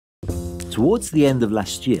Towards the end of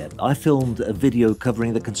last year, I filmed a video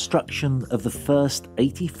covering the construction of the first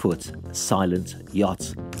 80-foot Silent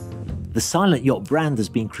Yacht. The Silent Yacht brand has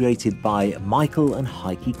been created by Michael and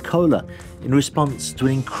Heike Kohler in response to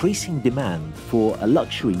an increasing demand for a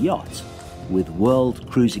luxury yacht with world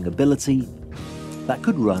cruising ability that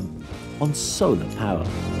could run on solar power.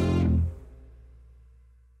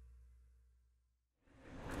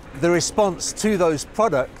 The response to those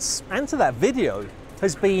products and to that video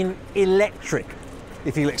has been electric,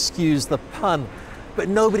 if you'll excuse the pun. But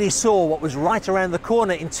nobody saw what was right around the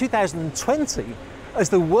corner in 2020 as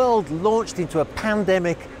the world launched into a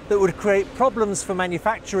pandemic that would create problems for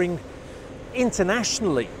manufacturing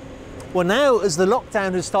internationally. Well, now as the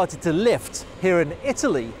lockdown has started to lift here in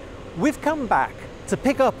Italy, we've come back to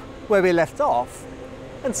pick up where we left off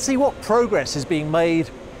and see what progress is being made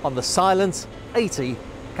on the Silent 80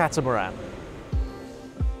 Catamaran.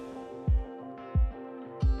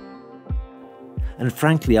 And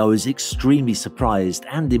frankly, I was extremely surprised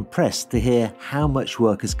and impressed to hear how much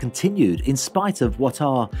work has continued in spite of what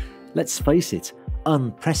are, let's face it,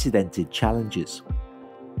 unprecedented challenges.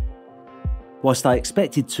 Whilst I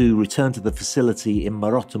expected to return to the facility in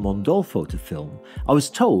Marotta Mondolfo to film, I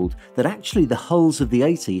was told that actually the hulls of the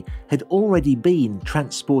 80 had already been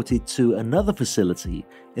transported to another facility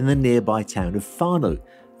in the nearby town of Fano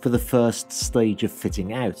for the first stage of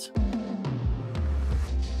fitting out.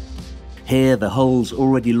 Here, the hulls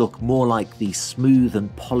already look more like the smooth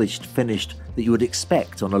and polished finish that you would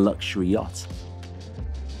expect on a luxury yacht.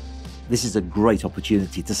 This is a great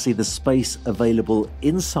opportunity to see the space available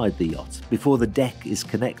inside the yacht before the deck is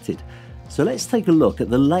connected. So let's take a look at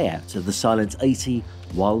the layout of the Silent 80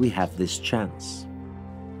 while we have this chance.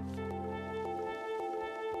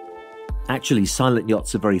 Actually, Silent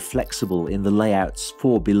Yachts are very flexible in the layouts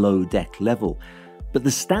for below deck level, but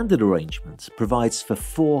the standard arrangement provides for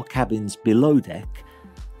 4 cabins below deck,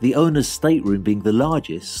 the owner's stateroom being the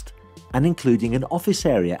largest, and including an office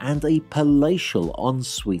area and a palatial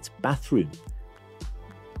ensuite bathroom.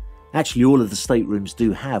 Actually, all of the staterooms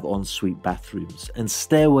do have ensuite bathrooms, and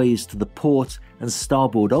stairways to the port and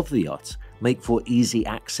starboard of the yacht make for easy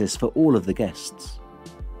access for all of the guests.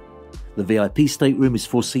 The VIP stateroom is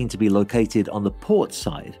foreseen to be located on the port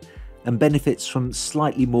side and benefits from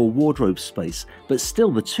slightly more wardrobe space, but still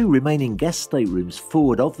the 2 remaining guest staterooms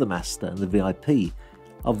forward of the master and the VIP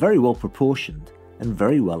are very well proportioned and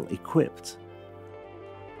very well equipped.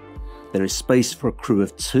 There is space for a crew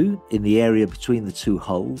of 2 in the area between the 2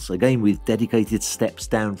 hulls, again with dedicated steps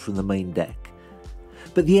down from the main deck.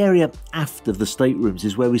 But the area aft of the staterooms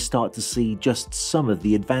is where we start to see just some of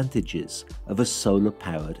the advantages of a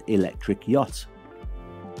solar-powered electric yacht.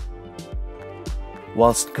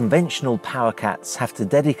 Whilst conventional power cats have to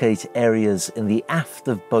dedicate areas in the aft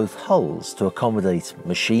of both hulls to accommodate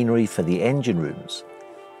machinery for the engine rooms,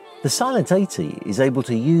 the Silent 80 is able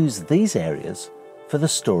to use these areas for the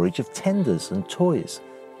storage of tenders and toys.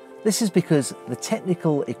 This is because the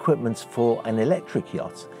technical equipment for an electric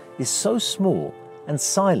yacht is so small and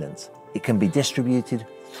silent it can be distributed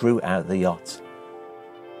throughout the yacht.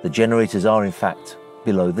 The generators are in fact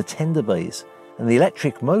below the tender bays, and the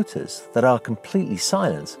electric motors that are completely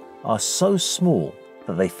silent are so small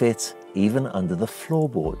that they fit even under the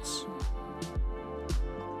floorboards.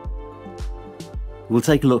 We'll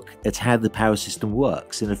take a look at how the power system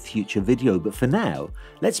works in a future video, but for now,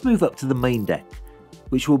 let's move up to the main deck,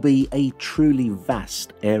 which will be a truly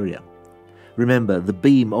vast area. Remember, the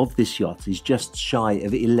beam of this yacht is just shy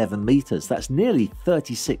of 11 meters, that's nearly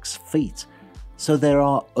 36 feet. So there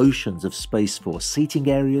are oceans of space for seating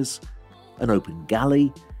areas, an open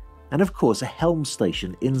galley, and of course a helm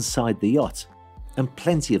station inside the yacht, and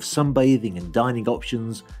plenty of sunbathing and dining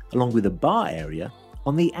options, along with a bar area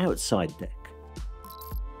on the outside deck.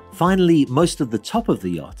 Finally, most of the top of the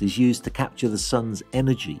yacht is used to capture the sun's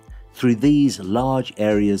energy through these large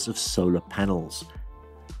areas of solar panels.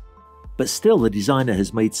 But still, the designer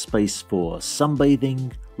has made space for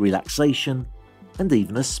sunbathing, relaxation, and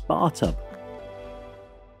even a spa tub.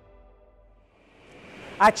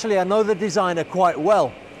 Actually, I know the designer quite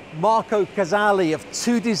well, Marco Casali of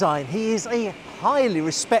 2 Design. He is a highly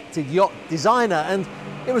respected yacht designer, and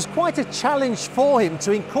it was quite a challenge for him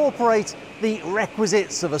to incorporate the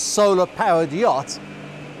requisites of a solar-powered yacht,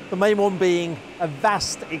 the main one being a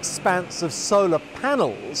vast expanse of solar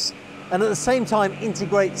panels, and at the same time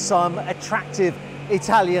integrate some attractive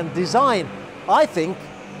Italian design. I think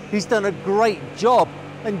he's done a great job,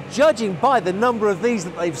 and judging by the number of these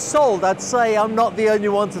that they've sold, I'd say I'm not the only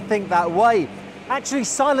one to think that way. Actually,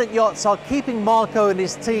 Silent Yachts are keeping Marco and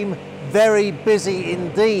his team very busy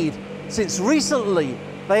indeed, since recently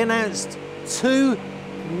they announced 2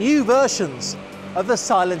 new versions of the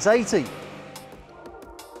Silent 80.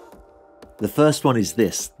 The first one is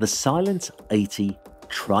this, the Silent 80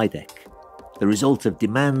 Trideck, the result of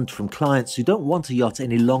demand from clients who don't want a yacht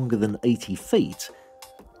any longer than 80 feet,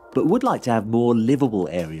 but would like to have more livable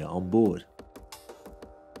area on board.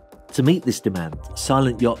 To meet this demand,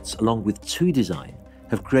 Silent Yachts, along with Two Design,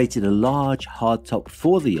 have created a large hardtop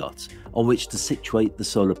for the yacht on which to situate the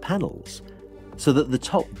solar panels, so that the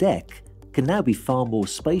top deck can now be far more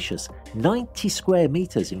spacious, 90 square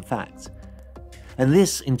meters in fact. And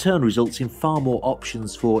this in turn results in far more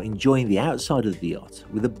options for enjoying the outside of the yacht,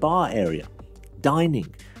 with a bar area,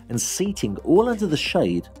 dining and seating all under the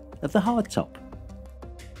shade of the hardtop.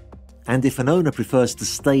 And if an owner prefers to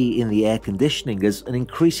stay in the air conditioning, as an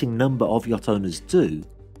increasing number of yacht owners do,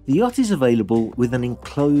 the yacht is available with an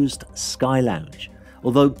enclosed sky lounge,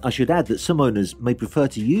 although I should add that some owners may prefer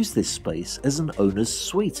to use this space as an owner's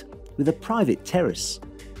suite with a private terrace.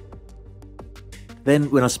 Then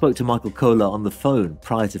when I spoke to Michael Kohler on the phone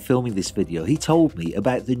prior to filming this video, he told me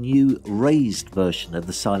about the new raised version of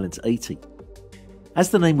the Silent 80. As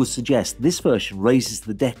the name would suggest, this version raises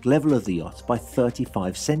the deck level of the yacht by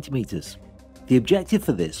 35 centimeters. The objective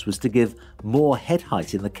for this was to give more head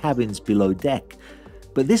height in the cabins below deck,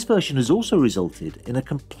 but this version has also resulted in a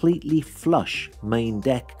completely flush main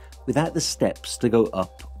deck without the steps to go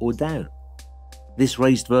up or down. This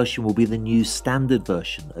raised version will be the new standard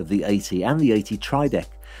version of the 80 and the 80 Trideck,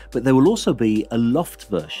 but there will also be a loft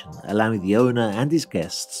version allowing the owner and his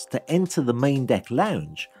guests to enter the main deck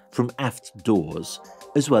lounge from aft doors,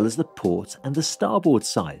 as well as the port and the starboard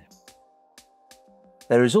side.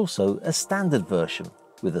 There is also a standard version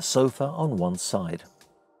with a sofa on one side.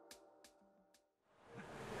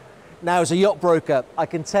 Now, as a yacht broker, I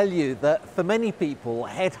can tell you that for many people,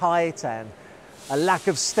 head height and a lack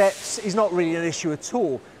of steps is not really an issue at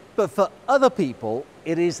all. But for other people,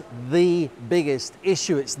 it is the biggest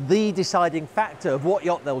issue. It's the deciding factor of what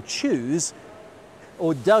yacht they'll choose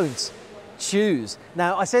or don't choose.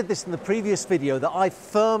 Now, I said this in the previous video that I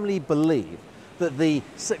firmly believe that the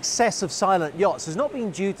success of Silent Yachts has not been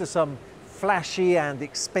due to some flashy and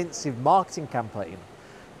expensive marketing campaign,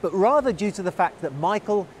 but rather due to the fact that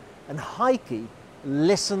Michael and Heike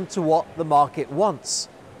listen to what the market wants,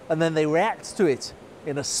 and then they react to it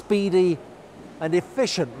in a speedy and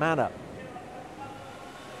efficient manner.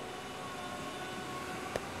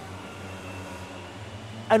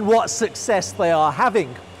 And what success they are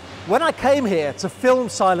having. When I came here to film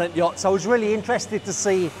Silent Yachts, I was really interested to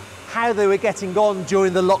see how they were getting on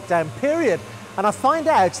during the lockdown period. And I find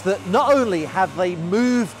out that not only have they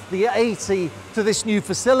moved the 80 to this new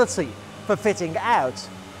facility for fitting out,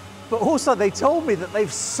 but also they told me that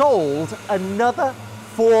they've sold another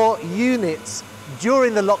 4 units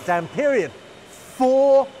during the lockdown period.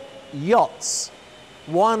 4 yachts.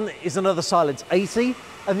 One is another Silent 80,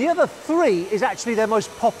 and the other 3 is actually their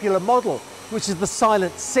most popular model, which is the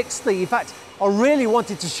Silent 60. In fact, I really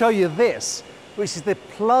wanted to show you this, which is the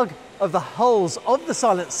plug of the hulls of the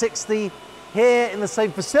Silent 60 here in the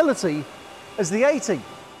same facility as the 80.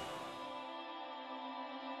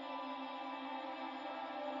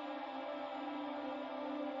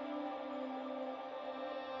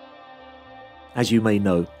 As you may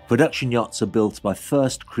know, production yachts are built by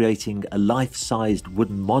first creating a life-sized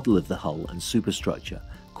wooden model of the hull and superstructure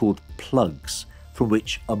called plugs, from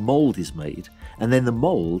which a mould is made, and then the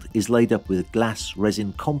mould is laid up with glass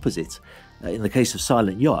resin composite, in the case of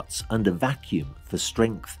Silent Yachts, under vacuum for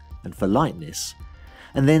strength and for lightness.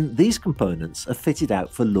 And then these components are fitted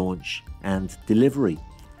out for launch and delivery.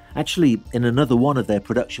 Actually, in another one of their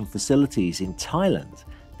production facilities in Thailand,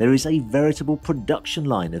 there is a veritable production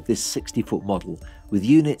line of this 60-foot model with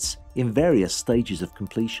units in various stages of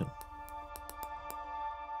completion.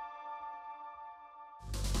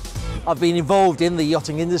 I've been involved in the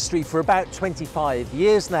yachting industry for about 25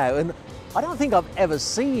 years now, and I don't think I've ever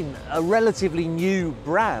seen a relatively new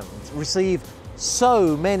brand receive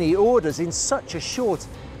so many orders in such a short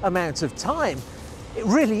amount of time. It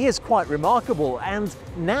really is quite remarkable, and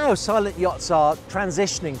now Silent Yachts are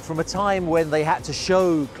transitioning from a time when they had to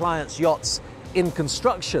show clients' yachts in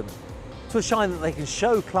construction to a time that they can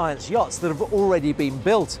show clients' yachts that have already been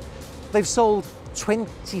built. They've sold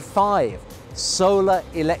 25 solar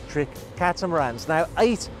electric catamarans. Now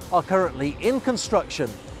 8 are currently in construction,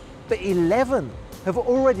 but 11 have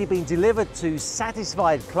already been delivered to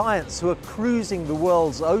satisfied clients who are cruising the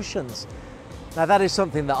world's oceans. Now that is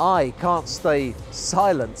something that I can't stay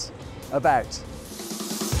silent about.